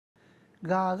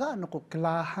gaga no ko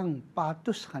klahang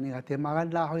patus kaniga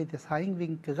temagan lahoy te saing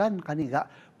vingkegan kaniga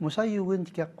musayugun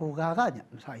kya ko gaga nya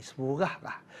musa isbuga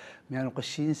ka miano ko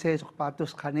sinse so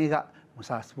patus kaniga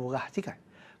musa isbuga tika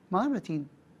mga tin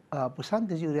pusan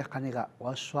de jure kaniga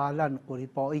waswalan ko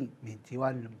Ripo'ing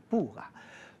mintiwan lempu ka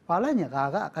palanya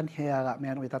gaga kan heaga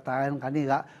miano itatayan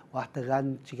kaniga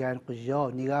wahtagan cikan ko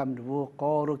jo nigam du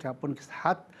ko ru kapun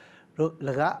kishat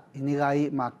lega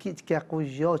inigai makit kya ko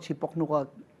jo cipok no ko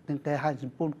tengkehan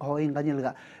sempun koin kanya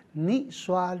lega ni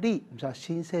swali misa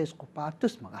sinses ko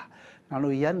patus maka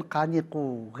lalu yan kanya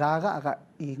ko gaga agak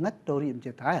ingat dori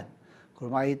mcetayan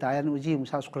kurmai tayan uji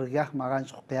musa sukriyah makan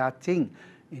sukyating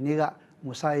ini ga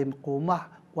musai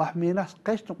kumah wah minas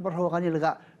kais nuk berho kanya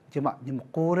lega cuma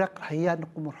dimkurak hayan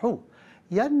nuk berho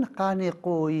yan kanya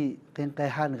ko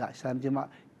tengkehan ga sam cuma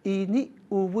ini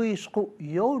uwis ko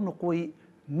yo nukui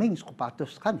mings ko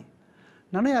patus kanya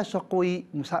Nana so koi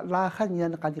musalahan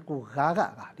yan kani ko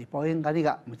gaga ka Ripo'ing kani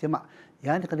ga mutima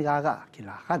yan kani gaga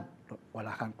kilahan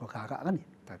walakan ko gaga kani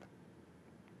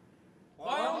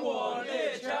还我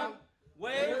猎枪，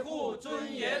维护尊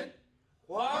严！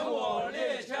还我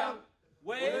猎枪，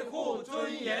维护尊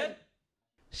严！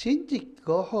 Sinjik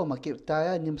goho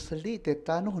makiptaya nimsali te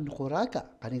tanu hun kuraga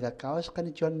kani ga kawas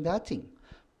kani John Bating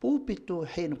pupitu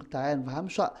hin kutayan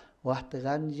vahamswa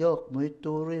wahtagan yok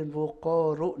muiturin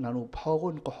vukoru nanu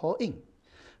pagun kohoing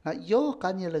na yo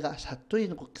kanya lega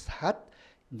satuin ko kishat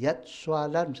niat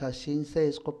swalan sa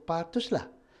sinses ko patus la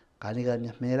kani ga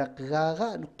merak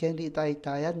gaga no kendi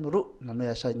tayan muru nanu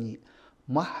yasani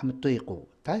mahmtui ko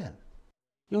tayan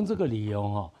用这个理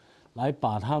由来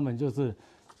把他们就是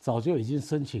早就已经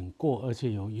申请过，而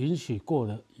且有允许过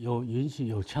的、有允许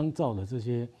有枪照的这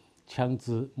些枪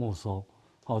支没收。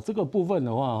这个部分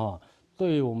的话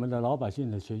对于我们的老百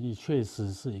姓的权益确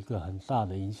实是一个很大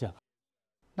的影响。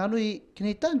Nalui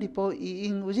kinitan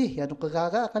Ripo'ing uji yan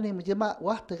kagaga kani mjema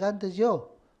wah tegan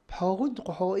tejo pagun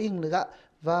ko hoing lega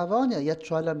vavanya yat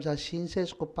swalam sa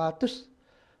sinses ko patus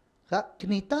ga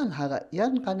kinitan haga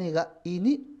yan kani ga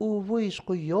ini uvuis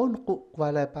ko yon ko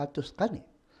kwala patus kani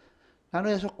nanu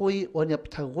yaso koi onyap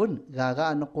tagun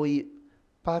gaga ano koi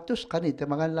patus kani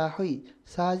temagan lahoy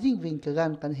sajing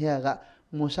vingkagan kan hiaga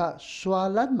musa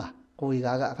swalan ma koi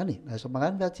gaga kani naso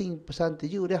magan dating pesan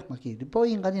tuju udah maki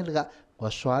Ripo'ing kani lega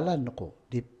waswalan ko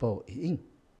Ripo'ing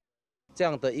这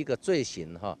样的一个罪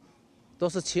行都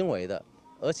是轻微的，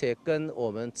而且跟我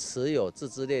们持有自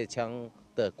制猎枪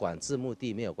的管制目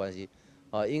的没有关系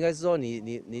应该是说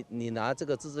你拿这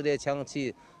个自制猎枪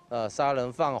去杀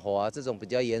人放火这种比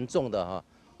较严重的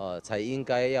才应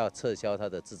该要撤销他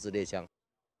的自制猎枪。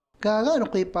 Gaga no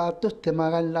kay patus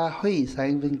temagan lahoy sa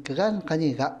ingvingkagan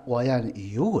kaniga wayan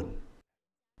iyun.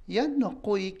 Yan no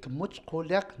koy kemuts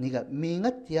kulyak niga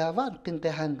mingat yawan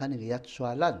kintehan kaniga yat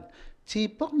swalan.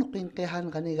 Cipok no kintehan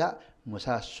kaniga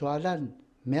musa swalan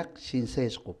mek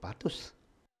sinses ko patus.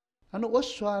 Ano was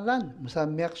swalan musa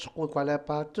mek ko kwala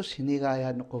patus hiniga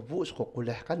yan no ko bus ko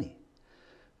kuleh kani.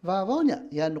 Vavanya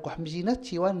yan no ko hamzinat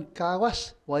siwan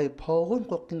kawas way pohon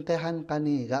ko kintehan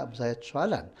kaniga musa yat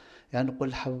swalan. Yan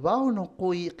kul hawaw no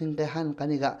kui kintehan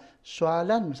kaniga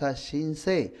swalan sa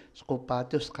sinse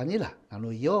skopatus kanila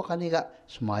ano yo kaniga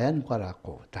sumayan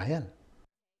kwarako tayal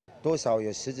多少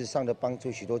有实质上的帮助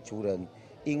许多族人，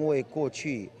因为过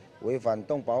去违反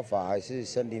动保法还是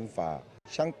森林法，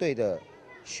相对的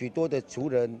许多的族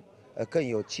人更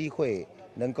有机会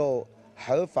能够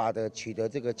合法的取得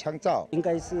这个枪照，应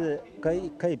该是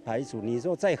可以排除。你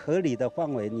说在合理的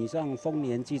范围，你像丰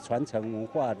年祭传承文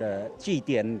化的祭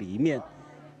典里面，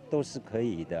都是可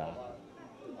以的，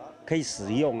可以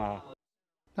使用啊。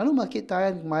Lalu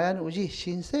makitayan mayan uji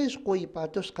sinses ko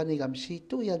ipatos kanigam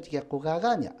situ yan tiyak ko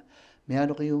gaganya.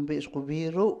 Mayano ko yung bis ko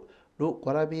biro, lu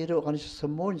kwara biro kanis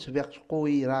semun sebiak ko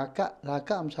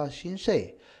raka am sa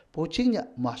sinse. Pucingnya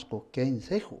mas ko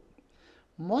kensehu.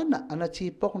 Mana anak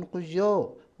cipok no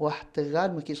kujo wah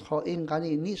tegan makis khoing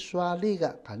kani ni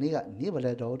swaliga kaniga ni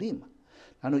bala dorim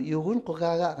anu yuhun ko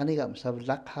gaga kaniga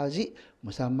masablak haji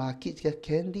masamaki tika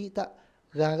kendi ta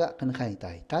gaga kan kai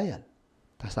tayal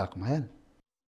tasak mayan